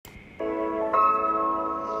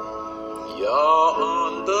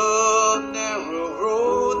the narrow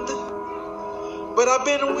road, but I've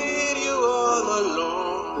been with you all along.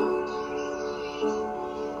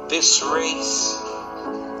 This race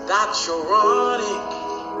that you're running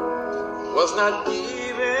was not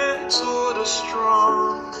given to the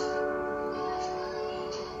strong.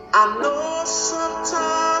 I know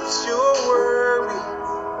sometimes you're worried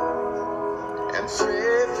and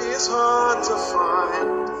faith is hard to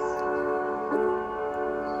find.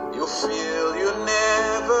 You feel you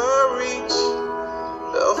never reach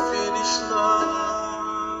the finish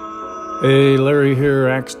line. Hey, Larry here,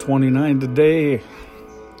 Acts 29 today.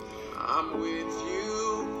 I'm with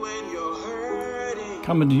you when you're hurting.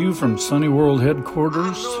 Coming to you from Sunny World headquarters I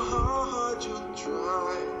know how hard you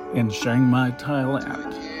try. in Chiang Mai,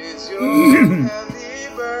 Thailand. It's your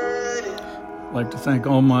heavy burden. I'd like to thank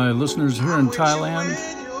all my listeners here in Thailand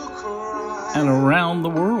When you cry. and around the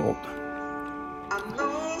world I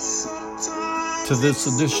know sometimes to this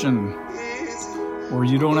edition it's where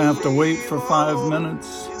you don't have to wait for 5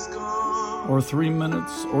 minutes gone. or 3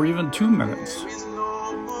 minutes or even 2 minutes, There is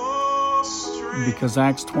no more strength. because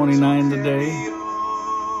Acts 29 today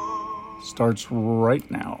starts right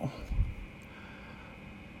now.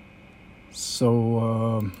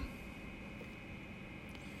 So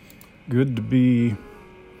good to be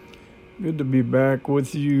back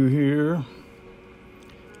with you here.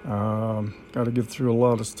 Got to get through a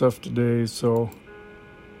lot of stuff today, so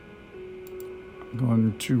I'm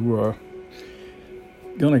going to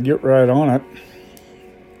get right on it.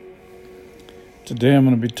 Today I'm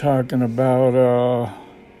going to be talking about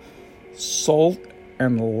salt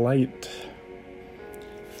and light.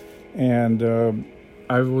 And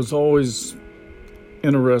I was always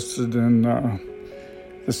interested in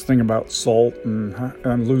this thing about salt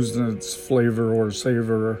and losing its flavor or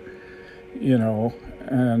savor,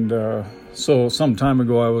 And so some time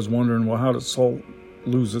ago I was wondering, well, how does salt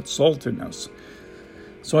lose its saltiness?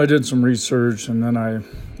 So I did some research, and then I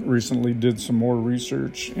recently did some more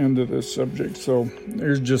research into this subject. So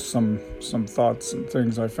there's just some thoughts and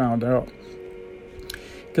things I found out.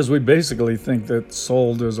 Because we basically think that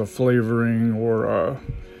salt is a flavoring or a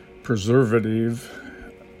preservative,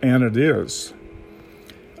 and it is.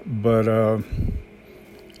 But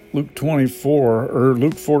Luke 14, 34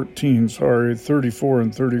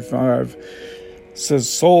 and 35 says,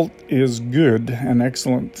 salt is good, an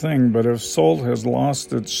excellent thing, but if salt has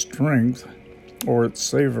lost its strength or its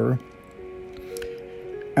savor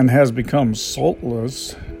and has become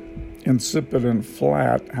saltless, insipid and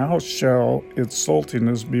flat, how shall its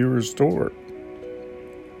saltiness be restored?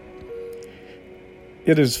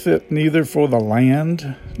 It is fit neither for the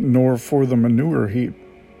land nor for the manure heap.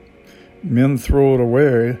 Men throw it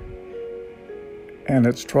away, and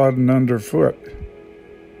it's trodden underfoot.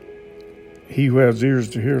 He who has ears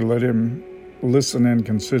to hear, let him listen and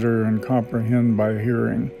consider and comprehend by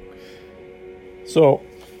hearing. So,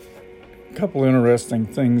 a couple interesting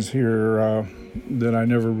things here that I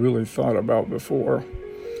never really thought about before.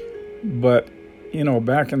 But,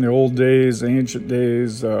 back in the old days, the ancient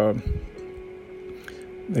days,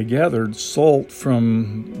 they gathered salt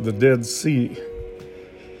from the Dead Sea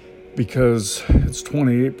because it's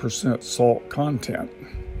 28% salt content.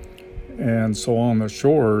 And so on the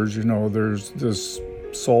shores, there's this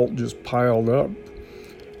salt just piled up.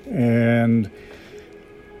 And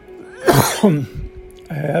I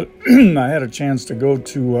had a chance to go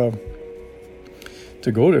to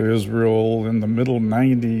Israel in the middle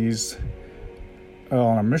 90s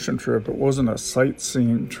on a mission trip. It wasn't a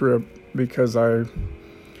sightseeing trip because I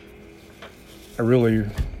really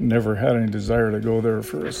never had any desire to go there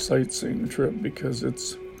for a sightseeing trip, because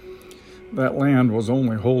that land was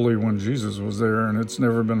only holy when Jesus was there, and it's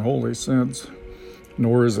never been holy since,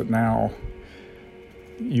 nor is it now.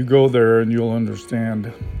 You go there and you'll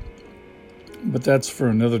understand. But that's for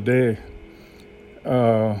another day.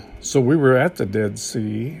 So we were at the Dead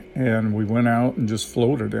Sea, and we went out and just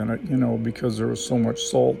floated in it, because there was so much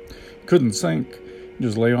salt. Couldn't sink. You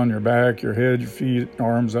just lay on your back, your head, your feet,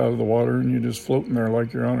 arms out of the water, and you're just floating there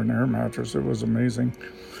like you're on an air mattress. It was amazing.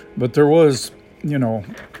 But there was,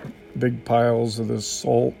 big piles of this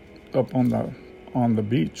salt up on the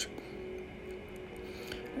beach.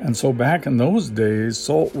 And so back in those days,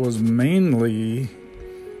 salt was mainly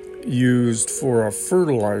used for a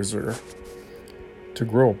fertilizer to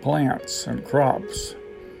grow plants and crops.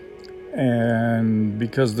 And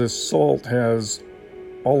because this salt has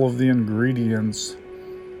all of the ingredients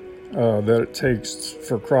that it takes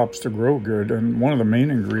for crops to grow good, and one of the main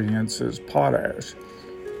ingredients is potash.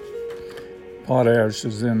 Potash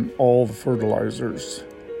is in all the fertilizers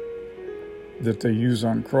that they use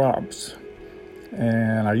on crops.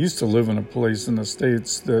 And I used to live in a place in the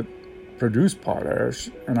States that produced potash,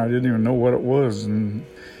 and I didn't even know what it was. And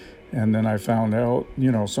then I found out,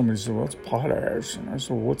 somebody said, "Well, it's potash." And I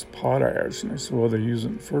said, "Well, what's potash?" And they said, "Well, they use it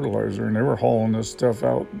in fertilizer." And they were hauling this stuff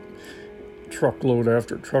out truckload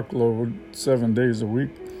after truckload, 7 days a week.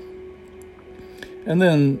 And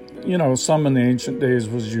then, some in the ancient days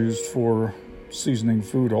was used for seasoning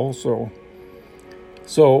food also.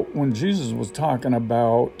 So when Jesus was talking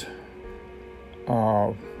about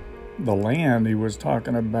the land, he was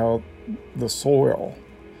talking about the soil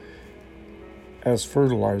as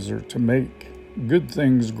fertilizer to make good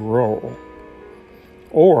things grow,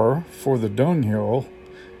 or for the dunghill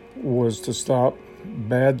was to stop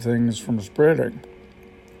bad things from spreading.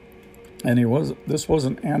 And this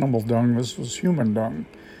wasn't animal dung, this was human dung,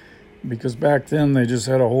 because back then they just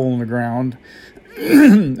had a hole in the ground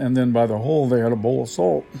and then by the hole they had a bowl of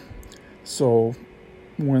salt. So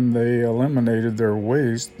when they eliminated their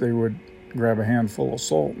waste, they would grab a handful of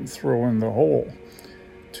salt and throw in the hole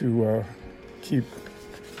to keep,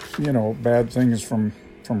 bad things from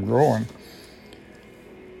growing.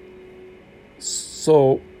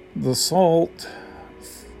 So the salt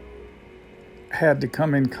had to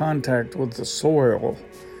come in contact with the soil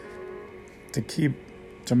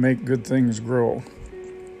to make good things grow.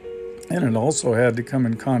 And it also had to come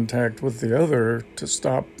in contact with the other to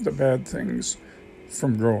stop the bad things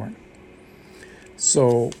from growing.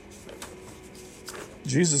 So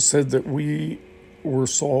Jesus said that we were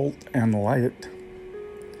salt and light.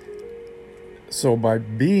 So by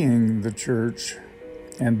being the church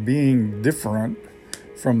and being different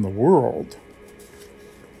from the world,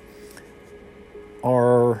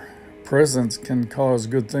 our presence can cause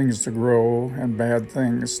good things to grow and bad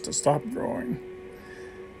things to stop growing.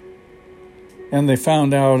 And they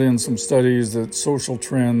found out in some studies that social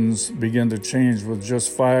trends begin to change with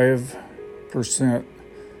just 5%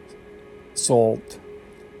 salt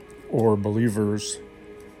or believers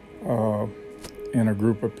in a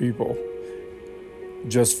group of people.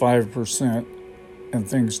 Just 5%, and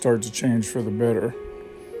things start to change for the better.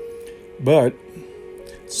 But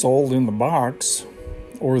salt in the box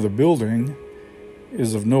or the building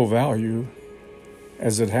is of no value,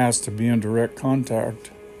 as it has to be in direct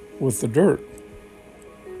contact with the dirt.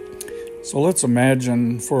 So let's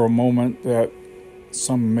imagine for a moment that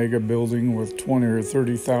some mega building with 20 or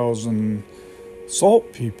 30,000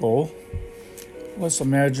 salt people, let's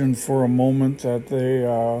imagine for a moment that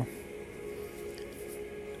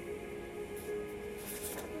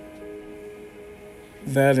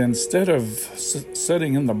that instead of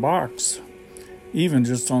sitting in the box, even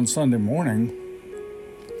just on Sunday morning,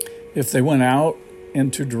 if they went out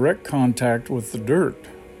into direct contact with the dirt,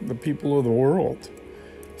 the people of the world,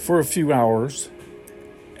 for a few hours,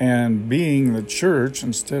 and being the church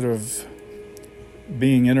instead of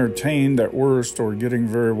being entertained at worst or getting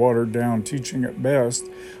very watered down teaching at best,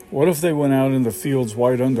 what if they went out in the fields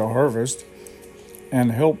white unto harvest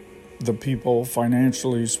and helped the people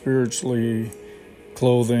financially, spiritually,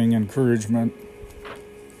 clothing, encouragement,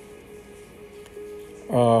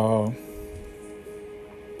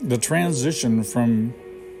 the transition from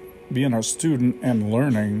being a student and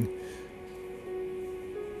learning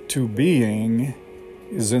to being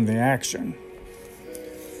is in the action.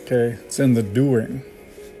 Okay, it's in the doing.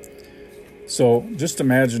 So just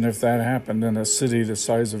imagine if that happened in a city the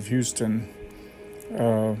size of Houston,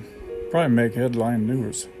 probably make headline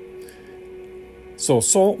news. So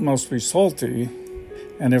salt must be salty,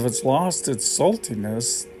 and if it's lost its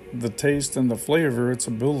saltiness, the taste and the flavor, its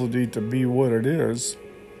ability to be what it is,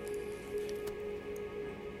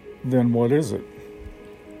 then what is it?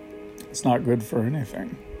 It's not good for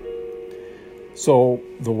anything. So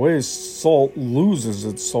the way salt loses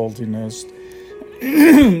its saltiness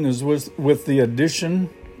is with the addition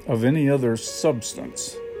of any other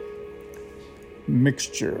substance.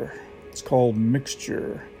 Mixture. It's called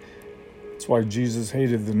mixture. That's why Jesus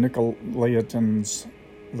hated the Nicolaitans,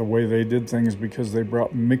 the way they did things, because they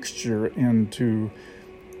brought mixture into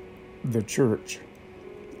the church.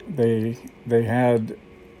 They had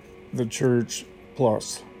the church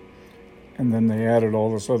plus, and then they added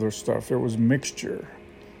all this other stuff. It was mixture.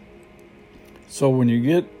 So when you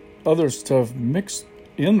get other stuff mixed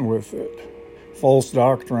in with it, false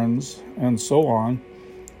doctrines and so on,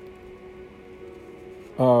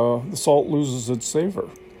 the salt loses its savor,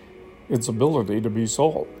 its ability to be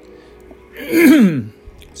salt.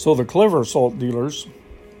 So the clever salt dealers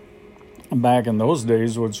back in those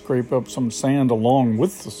days would scrape up some sand along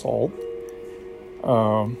with the salt.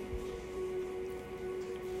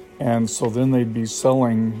 And so then they'd be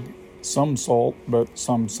selling some salt but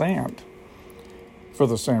some sand for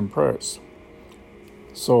the same price.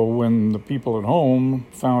 So when the people at home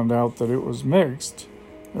found out that it was mixed,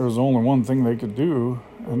 there was only one thing they could do,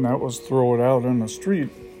 and that was throw it out in the street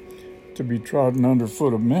to be trodden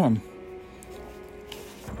underfoot of men.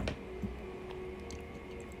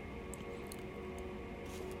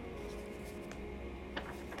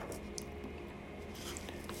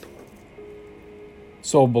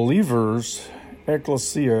 So believers,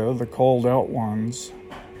 ecclesia, the called out ones,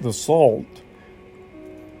 the salt,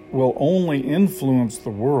 will only influence the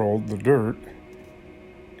world, the dirt,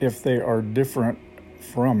 if they are different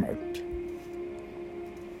from it.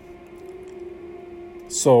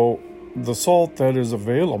 So the salt that is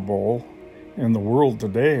available in the world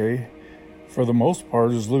today, for the most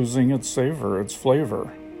part, is losing its savor, its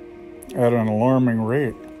flavor, at an alarming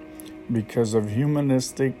rate because of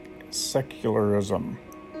humanistic secularism.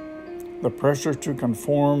 The pressure to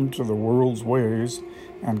conform to the world's ways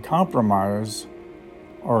and compromise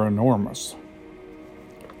are enormous.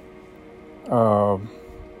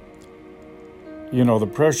 The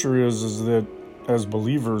pressure is that as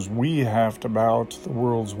believers, we have to bow to the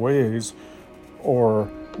world's ways or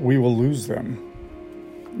we will lose them.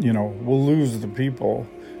 We'll lose the people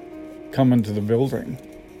coming to the building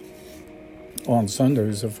on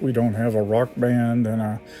Sundays if we don't have a rock band and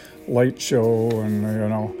a light show and,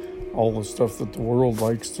 all the stuff that the world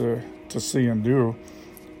likes to see and do.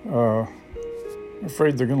 I'm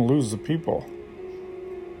afraid they're going to lose the people.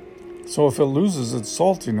 So if it loses its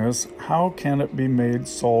saltiness, how can it be made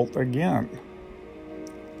salt again?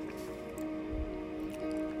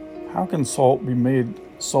 How can salt be made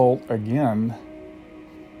salt again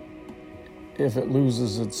if it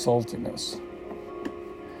loses its saltiness?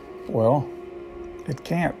 Well, it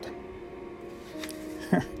can't.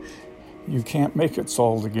 You can't make it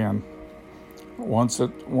salt again. Once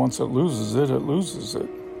it loses it, it loses it.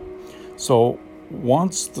 So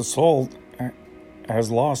once the salt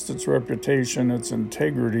has lost its reputation, its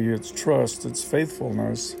integrity, its trust, its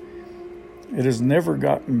faithfulness, it has never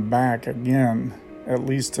gotten back again, at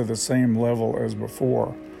least to the same level as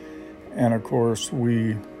before. And of course,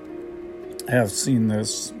 we have seen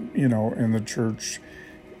this, in the church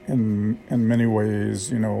in many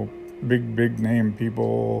ways, big name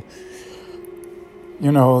people,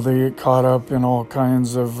 they get caught up in all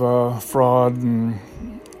kinds of fraud and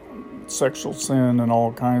sexual sin and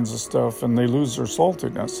all kinds of stuff, and they lose their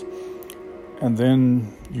saltiness. And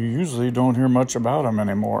then you usually don't hear much about them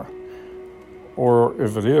anymore. Or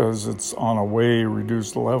if it is, it's on a way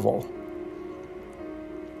reduced level.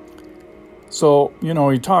 So,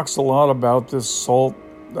 he talks a lot about this salt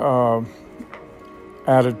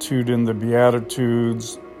attitude in the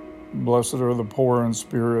Beatitudes. Blessed are the poor in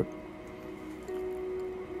spirit.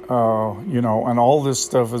 And all this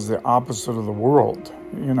stuff is the opposite of the world.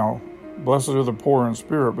 Blessed are the poor in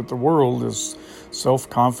spirit, but the world is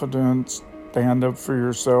self-confident, stand up for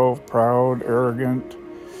yourself, proud, arrogant.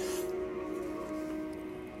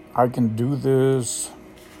 I can do this.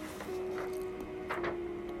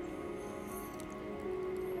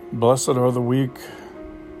 Blessed are the weak.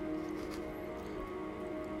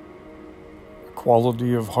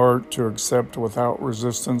 Quality of heart to accept without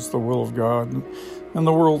resistance the will of God. And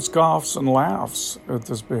the world scoffs and laughs at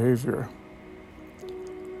this behavior.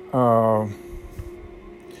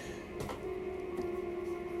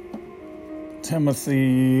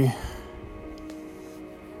 Timothy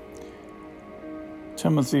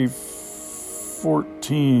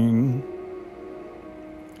 14.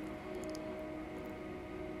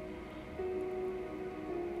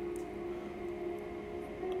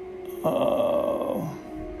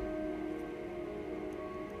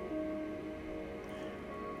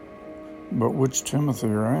 But which Timothy,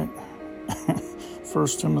 right? 1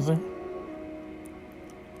 Timothy?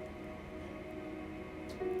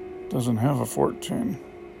 Doesn't have a 14.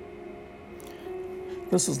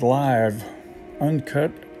 This is live,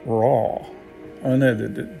 uncut, raw,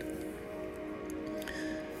 unedited.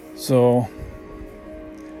 So,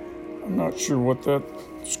 I'm not sure what that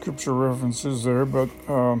scripture reference is there, but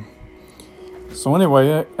so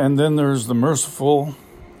anyway, and then there's the merciful,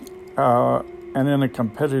 and in a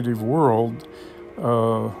competitive world,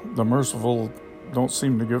 the merciful don't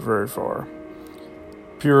seem to get very far.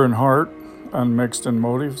 Pure in heart, unmixed in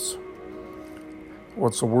motives.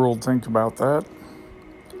 What's the world think about that?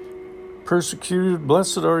 Persecuted,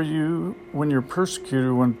 blessed are you when you're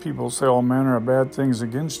persecuted, when people say all manner of bad things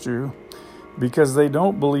against you, because they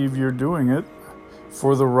don't believe you're doing it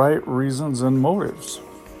for the right reasons and motives.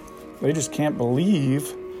 They just can't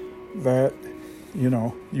believe that,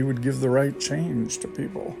 you would give the right change to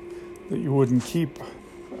people, that you wouldn't keep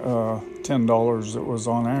 $10 that was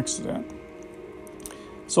on accident.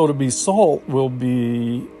 So to be salt will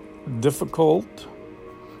be difficult,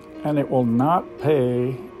 and it will not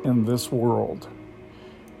pay in this world.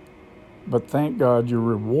 But thank God your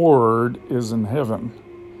reward is in heaven.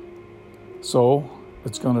 So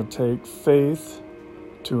it's going to take faith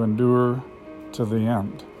to endure to the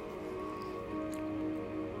end.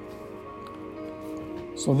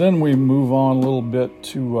 So then we move on a little bit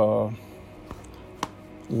to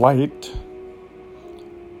light.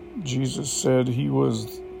 Jesus said he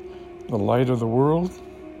was the light of the world.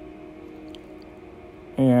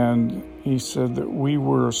 And he said that we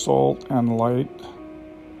were salt and light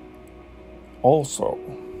also.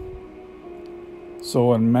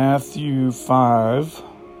 So in Matthew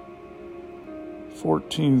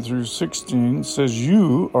 5:14 through 16 says,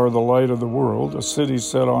 "You are the light of the world. A city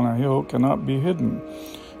set on a hill cannot be hidden.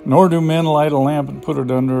 Nor do men light a lamp and put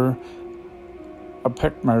it under a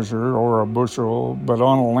peck measure or a bushel, but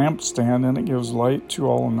on a lampstand, and it gives light to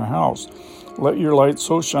all in the house. Let your light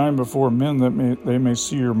so shine before men that they may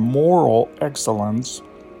see your moral excellence,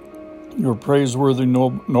 your praiseworthy,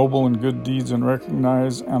 noble and good deeds, and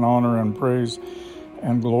recognize and honor and praise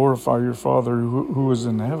and glorify your Father who is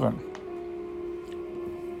in heaven."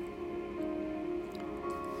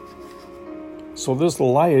 So this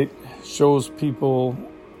light shows people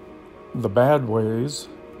the bad ways,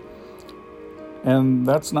 and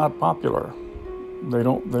that's not popular. They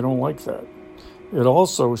don't like that. It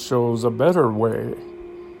also shows a better way.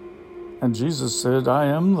 And Jesus said, "I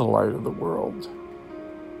am the light of the world,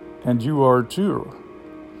 and you are too."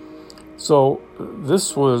 So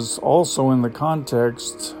this was also in the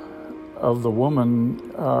context of the woman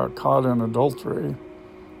caught in adultery.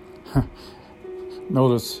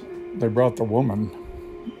 Notice they brought the woman.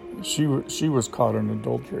 She was caught in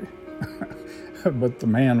adultery, but the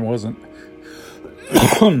man wasn't.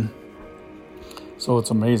 So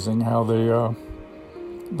it's amazing how they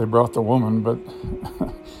brought the woman, but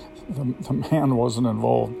the man wasn't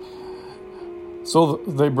involved. So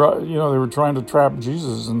they were trying to trap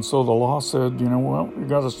Jesus, and so the law said, well, you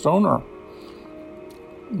got to stone her.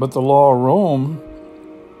 But the law of Rome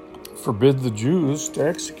forbid the Jews to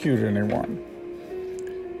execute anyone.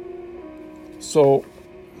 So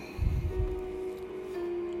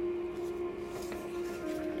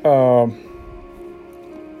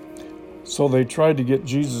they tried to get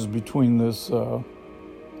Jesus between this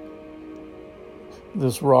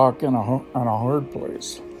rock and a hard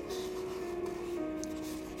place.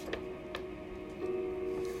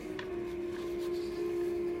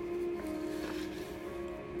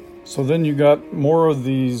 So then you got more of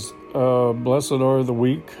these blessed are the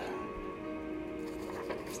weak.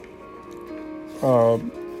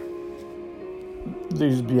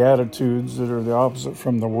 These beatitudes that are the opposite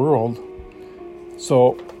from the world.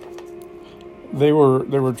 So they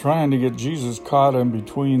were trying to get Jesus caught in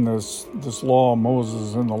between this law of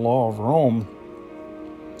Moses and the law of Rome.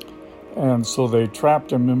 And so they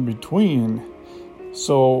trapped him in between.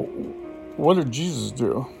 So what did Jesus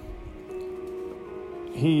do?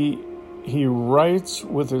 He writes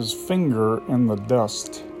with his finger in the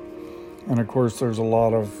dust. And of course there's a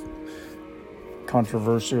lot of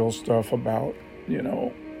controversial stuff about,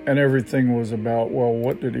 and everything was about, well,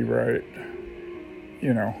 what did he write?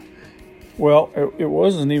 Well, it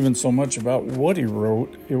wasn't even so much about what he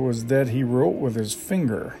wrote, it was that he wrote with his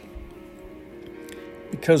finger.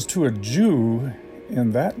 Because to a Jew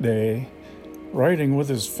in that day, writing with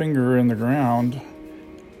his finger in the ground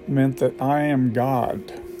meant that I am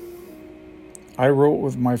God. I wrote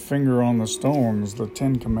with my finger on the stones, the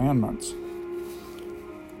 10 Commandments.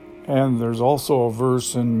 And there's also a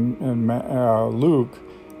verse in Luke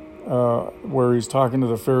where he's talking to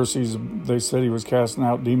the Pharisees. They said he was casting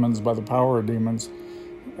out demons by the power of demons.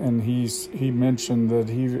 And he mentioned that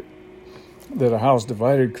a house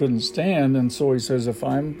divided couldn't stand. And so he says, if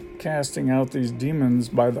I'm casting out these demons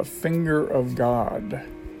by the finger of God,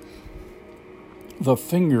 the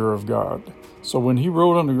finger of God. So when he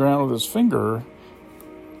wrote on the ground with his finger,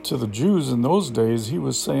 to the Jews in those days, he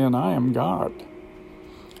was saying, I am God.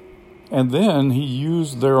 And then he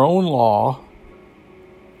used their own law,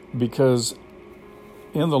 because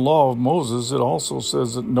in the law of Moses, it also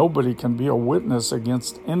says that nobody can be a witness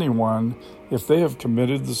against anyone if they have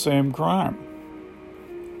committed the same crime.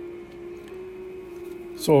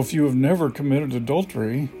 So if you have never committed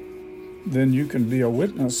adultery, then you can be a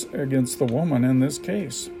witness against the woman in this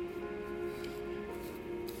case.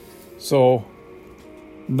 So,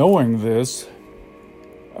 knowing this,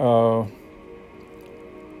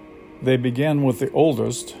 they began with the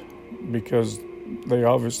oldest, because they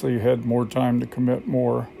obviously had more time to commit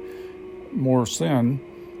more sin.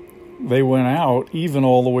 They went out even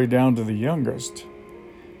all the way down to the youngest.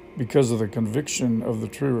 because of the conviction of the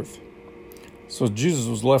truth. So Jesus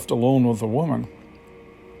was left alone with the woman.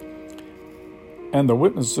 And the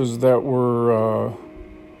witnesses that were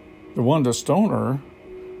the one to stone her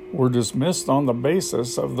were dismissed on the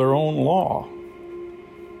basis of their own law,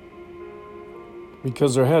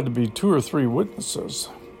 because there had to be 2 or 3 witnesses.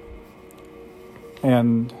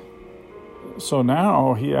 And so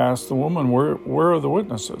now he asked the woman, where are the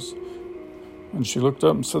witnesses? And she looked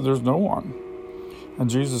up and said, there's no one. And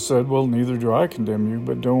Jesus said, well, neither do I condemn you,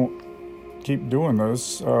 but don't keep doing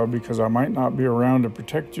this because I might not be around to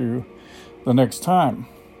protect you the next time.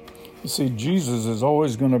 You see, Jesus is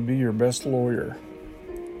always going to be your best lawyer.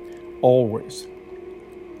 Always.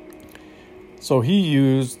 So he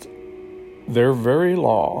used their very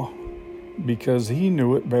law because he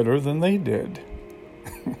knew it better than they did.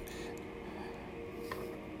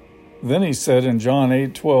 Then he said in John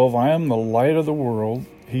 8:12, I am the light of the world.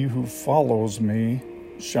 He who follows me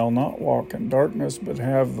shall not walk in darkness, but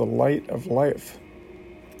have the light of life.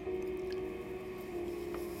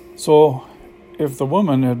 So if the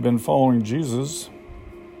woman had been following Jesus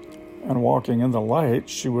and walking in the light,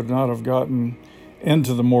 she would not have gotten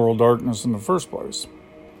into the moral darkness in the first place.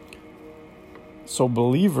 So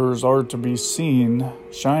believers are to be seen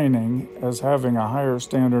shining as having a higher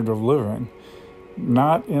standard of living,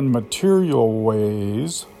 not in material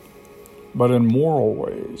ways, but in moral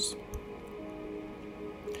ways.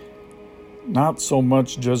 Not so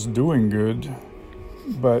much just doing good,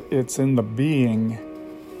 but it's in the being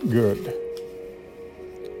good.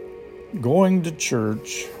 Going to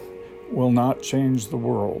church will not change the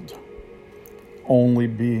world. Only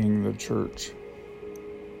being the church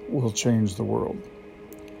will change the world.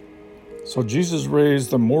 So Jesus raised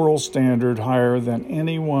the moral standard higher than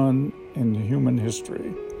anyone in human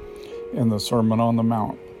history in the Sermon on the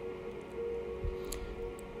Mount.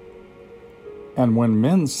 And when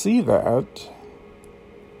men see that,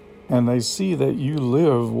 and they see that you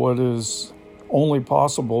live what is only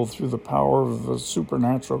possible through the power of the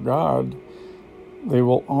supernatural God, they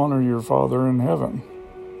will honor your Father in heaven.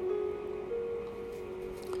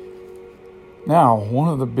 Now, one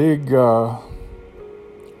of the big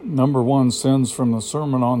number 1 sins from the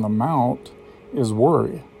Sermon on the Mount is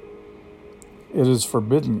worry. It is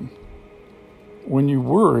forbidden. When you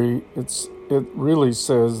worry, it really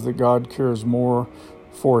says that God cares more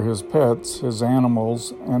for his pets, his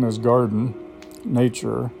animals, and his garden,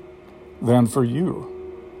 nature, than for you.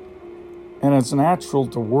 And it's natural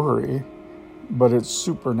to worry, but it's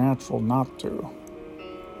supernatural not to.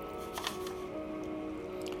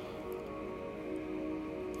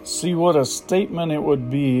 See what a statement it would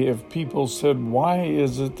be if people said, why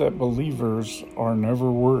is it that believers are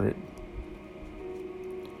never worried?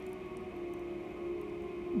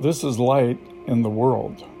 This is light in the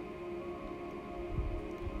world.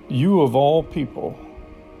 You of all people,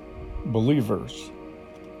 believers,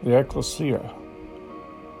 the ecclesia,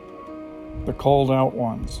 the called out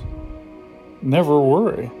ones, never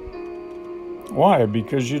worry. Why?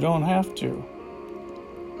 Because you don't have to.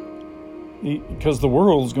 Because the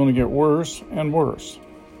world's going to get worse and worse.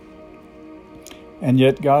 And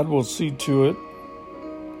yet God will see to it,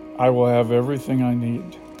 I will have everything I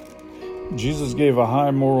need. Jesus gave a high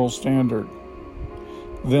moral standard,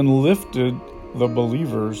 then lifted the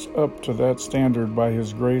believers up to that standard by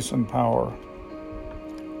his grace and power.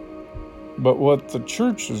 But what the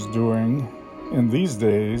church is doing in these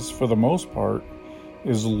days, for the most part,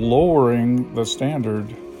 is lowering the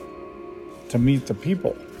standard to meet the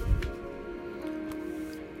people.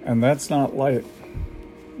 And that's not light,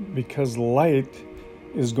 because light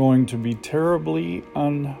is going to be terribly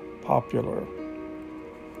unpopular.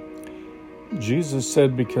 Jesus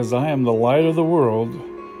said, because I am the light of the world,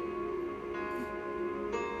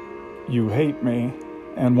 you hate me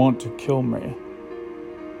and want to kill me.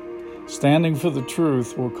 Standing for the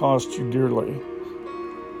truth will cost you dearly.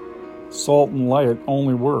 Salt and light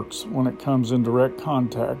only works when it comes in direct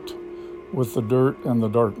contact with the dirt and the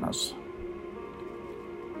darkness.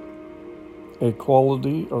 A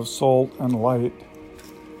quality of salt and light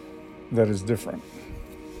that is different.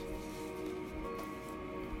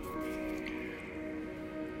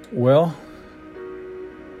 Well,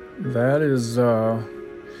 that is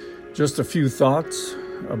just a few thoughts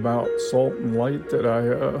about salt and light that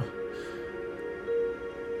I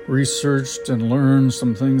researched and learned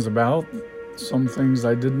some things about, some things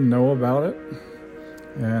I didn't know about it.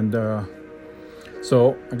 And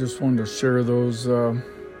so I just wanted to share those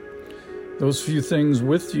few things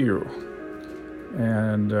with you,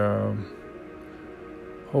 and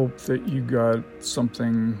hope that you got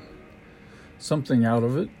something out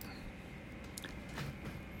of it.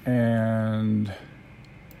 And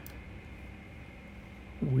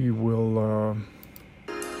we will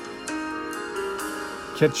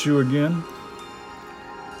catch you again.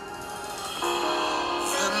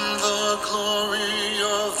 Then the glory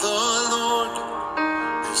of the Lord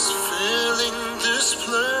is filling this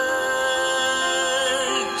place.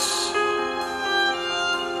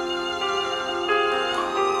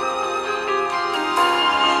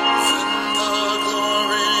 Then the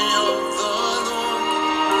glory of the Lord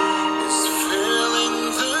is filling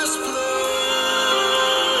this place.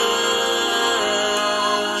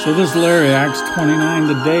 So this is Larry, Acts 29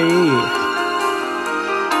 today.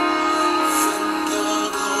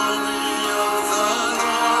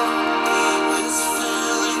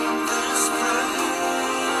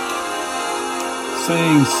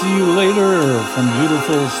 Saying, see you later from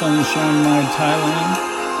beautiful Sunshine Mai, Thailand.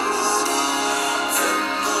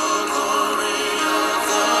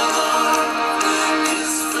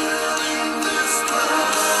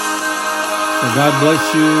 So God bless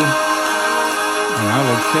you, and I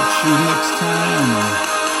will catch you next time.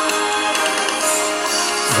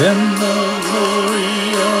 Then the glory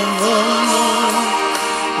of the Lord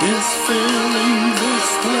is filling this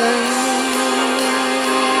place.